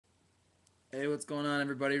Hey, what's going on,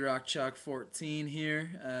 everybody? Rock Chalk 14 here.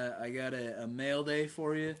 I got a mail day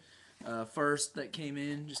for you. First that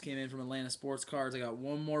just came in from Atlanta Sports Cards. I got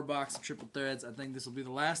one more box of triple threads. I think this will be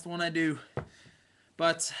the last one I do,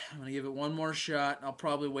 but I'm gonna give it one more shot. I'll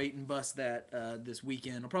probably wait and bust that this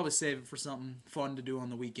weekend. I'll probably save it for something fun to do on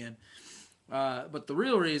the weekend. But the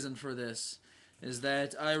real reason for this is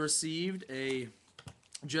that I received a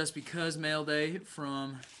just because mail day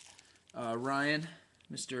from Ryan,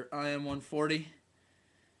 Mr. IM140.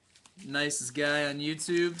 Nicest guy on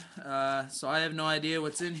YouTube. So I have no idea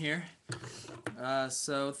what's in here.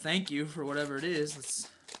 So thank you for whatever it is. Let's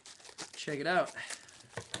check it out.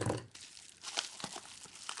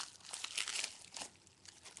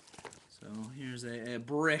 So here's a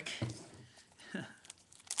brick.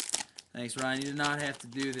 Thanks, Ryan. You did not have to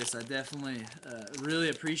do this. I definitely really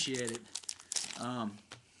appreciate it.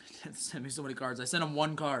 Sent me so many cards. I sent him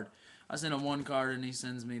one card. I sent him one card, and he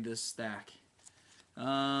sends me this stack.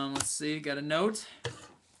 Let's see. Got a note.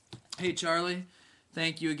 Hey, Charlie.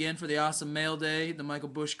 Thank you again for the awesome mail day. The Michael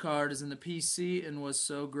Bush card is in the PC and was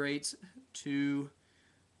so great to...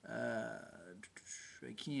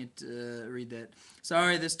 I can't read that.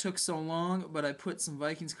 Sorry this took so long, but I put some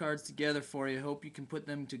Vikings cards together for you. Hope you can put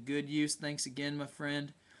them to good use. Thanks again, my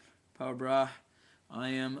friend. Power Bra.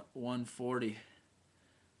 IM140.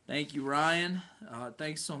 Thank you, Ryan.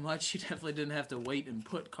 Thanks so much. You definitely didn't have to wait and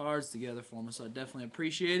put cards together for me, so I definitely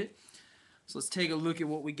appreciate it. So let's take a look at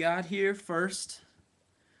what we got here first.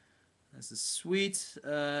 This is sweet.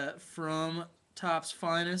 From Topps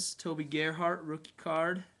Finest, Toby Gerhart, rookie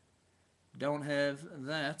card. Don't have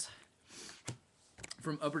that.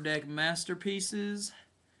 From Upper Deck Masterpieces.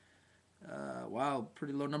 Wow,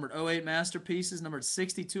 pretty low numbered. 08 Masterpieces, numbered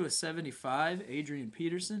 62 of 75. Adrian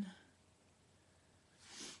Peterson.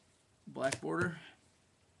 Black border.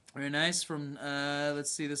 Very nice. From,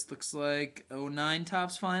 let's see, this looks like 09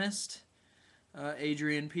 Topps Finest.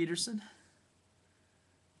 Adrian Peterson.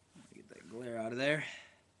 Get that glare out of there.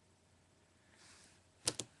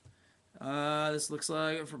 This looks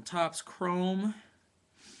like from Topps Chrome.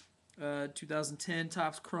 2010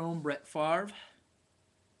 Topps Chrome, Brett Favre.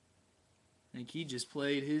 I think he just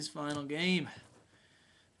played his final game.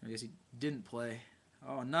 I guess he didn't play.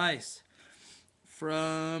 Oh, nice.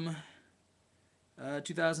 From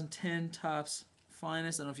 2010 Topps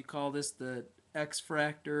Finest. I don't know if you call this the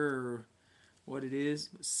X-Fractor or what it is.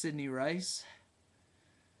 Sidney Rice.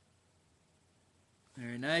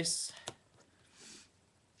 Very nice.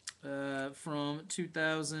 From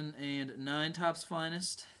 2009 Topps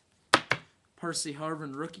Finest. Percy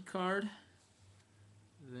Harvin rookie card.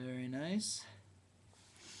 Very nice.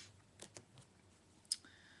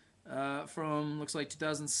 From, looks like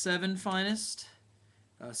 2007 Finest.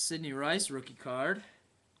 Sidney Rice rookie card.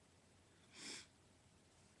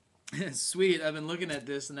 Sweet. I've been looking at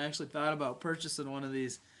this and actually thought about purchasing one of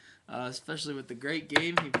these, especially with the great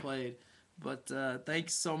game he played. But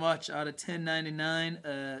thanks so much. Out of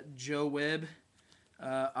 10.99, Joe Webb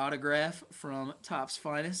autograph from Topps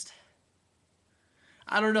Finest.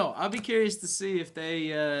 I don't know. I'll be curious to see if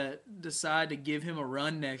they decide to give him a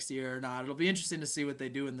run next year or not. It'll be interesting to see what they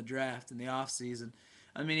do in the draft in the offseason.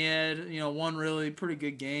 I mean, he had, one really pretty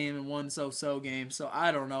good game and one so-so game. So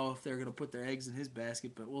I don't know if they're going to put their eggs in his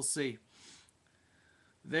basket, but we'll see.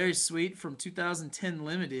 Very sweet. From 2010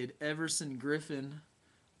 Limited, Everson Griffin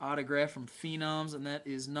autograph from Phenoms, and that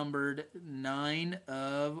is numbered 9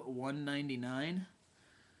 of 199.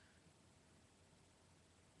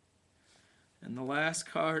 And the last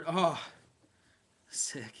card, oh,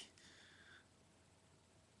 sick.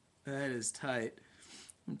 That is tight.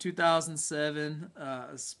 From 2007,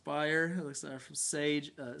 Aspire, it looks like from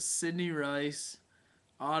Sage, Sidney Rice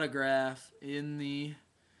autograph in the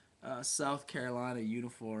South Carolina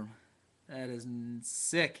uniform. That is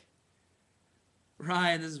sick.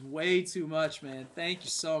 Ryan, this is way too much, man. Thank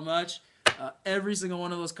you so much. Every single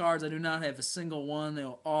one of those cards, I do not have a single one.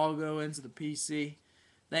 They'll all go into the PC.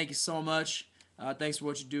 Thank you so much. Thanks for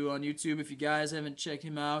what you do on YouTube. If you guys haven't checked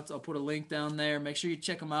him out, I'll put a link down there. Make sure you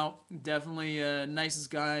check him out. Definitely nicest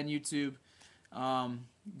guy on YouTube.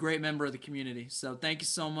 Great member of the community. So thank you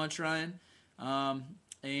so much, Ryan.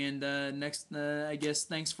 Next, I guess,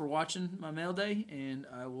 thanks for watching my mail day, and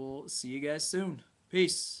I will see you guys soon.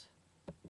 Peace.